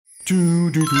So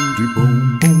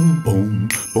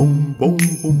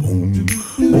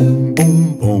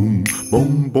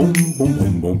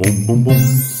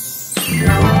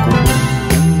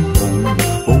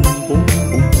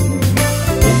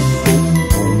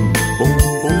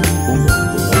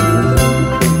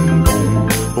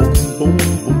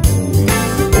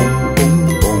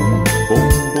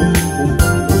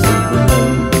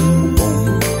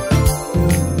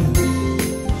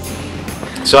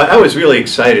I was really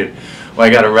excited when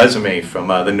I got a resume from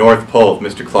the North Pole of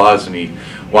Mr. Claus, and he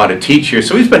wanted to teach here.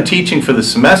 So he's been teaching for the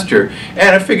semester,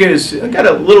 and I figured I got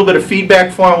a little bit of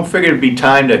feedback for him. I figured it'd be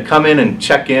time to come in and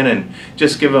check in and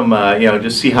just give him, you know,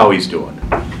 just see how he's doing.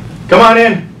 Come on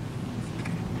in.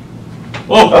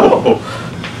 Oh,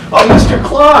 Mr.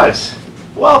 Claus,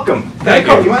 welcome. Thank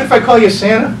you. You mind if I call you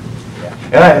Santa?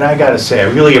 Yeah. And I got to say, I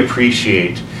really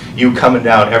appreciate you coming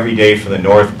down every day from the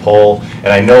North Pole, and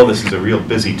I know this is a real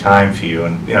busy time for you.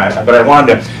 And but I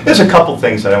wanted to. There's a couple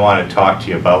things that I want to talk to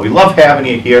you about. We love having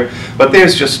you here, but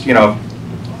there's just a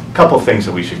couple things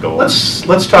that we should go over.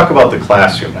 Let's talk about the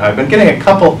classroom. Now, I've been getting a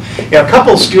couple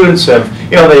students have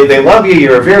they love you.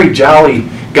 You're a very jolly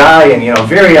guy, and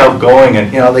very outgoing,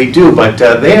 and they do, but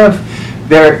they have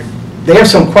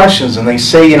some questions, and they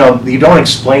say you don't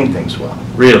explain things well.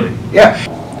 Really? Yeah.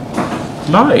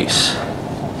 Nice.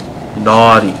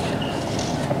 Naughty.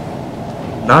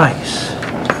 Nice.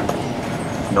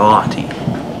 Naughty.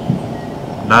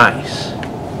 Nice.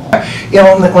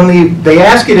 When they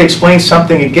ask you to explain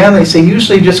something again, they say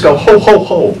usually just go ho ho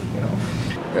ho.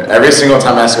 Every single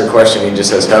time I ask a question, he just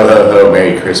says ho ho ho,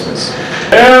 Merry Christmas.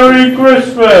 Merry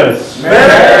Christmas.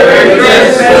 Merry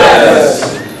Christmas.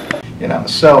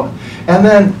 So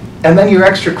and then your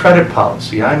extra credit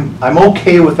policy. I'm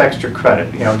okay with extra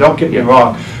credit. Don't get me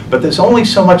wrong, but there's only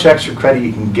so much extra credit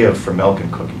you can give for milk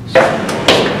and cookies.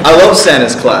 I love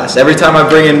Santa's class. Every time I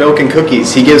bring in milk and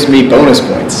cookies, he gives me bonus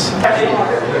points.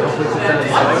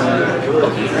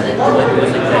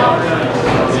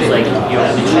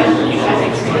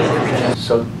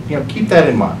 So keep that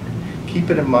in mind. Keep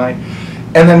it in mind.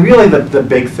 And then really the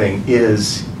big thing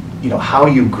is how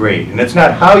you grade. And it's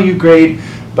not how you grade,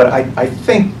 but I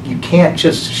think you can't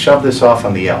just shove this off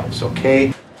on the elves,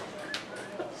 okay?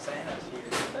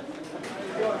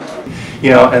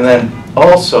 And then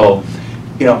also,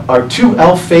 are two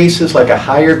elf faces like a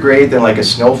higher grade than like a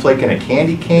snowflake and a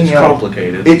candy cane? It's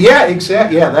complicated. Yeah,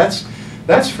 exactly. Yeah,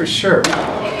 that's for sure.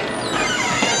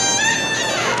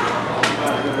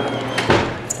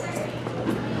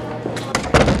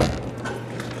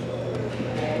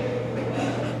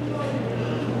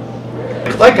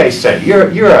 Like I said,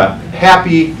 you're a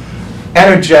happy,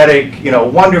 energetic,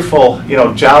 wonderful,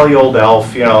 jolly old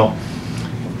elf,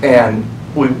 and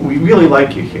we really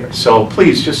like you here. So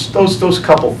please, just those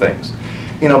couple things,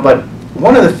 But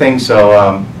one of the things,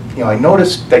 though, I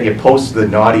noticed that you posted the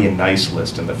naughty and nice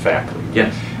list in the faculty.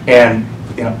 Yes. And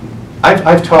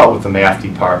I've taught with the math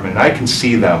department, and I can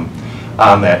see them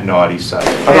on that naughty side.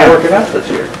 I'm not working out this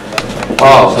year.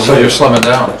 Oh, so you're slimming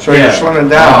down. So you're slimming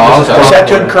down. Oh, okay. Is that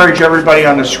to encourage everybody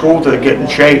on the school to get in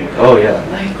shape? Oh, yeah.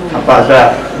 How about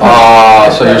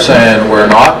that? So you're saying we're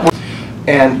not?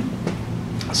 And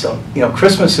so,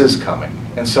 Christmas is coming.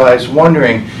 And so I was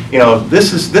wondering,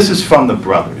 this is from the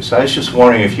brothers. I was just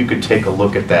wondering if you could take a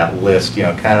look at that list,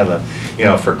 kind of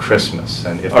the, for Christmas.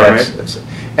 And if that's,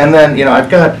 and then, I've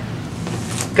got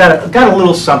a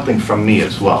little something from me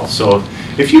as well. So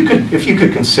if you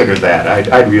could consider that,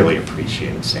 I'd really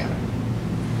appreciate it, Santa.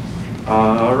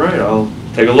 All right, I'll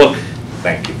take a look.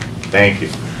 Thank you. Thank you.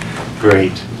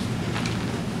 Great.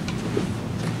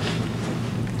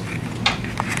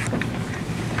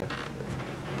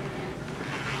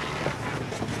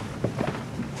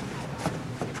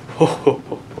 Ho, ho,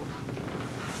 ho.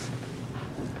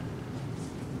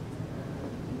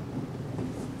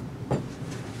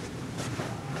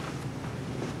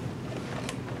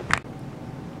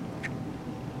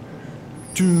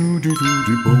 Do do do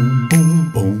do boom boom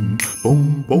boom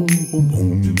boom boom boom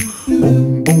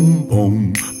boom boom boom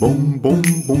boom boom boom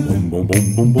boom boom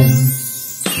boom boom boom.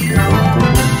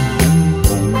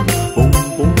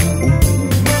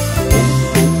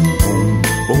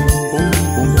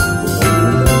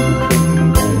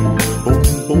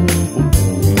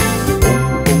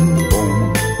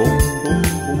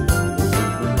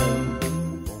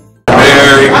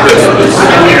 Merry Christmas.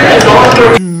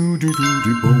 Do do do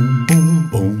do boom boom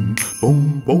boom boom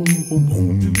boom boom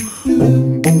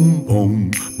boom boom boom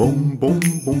boom boom boom.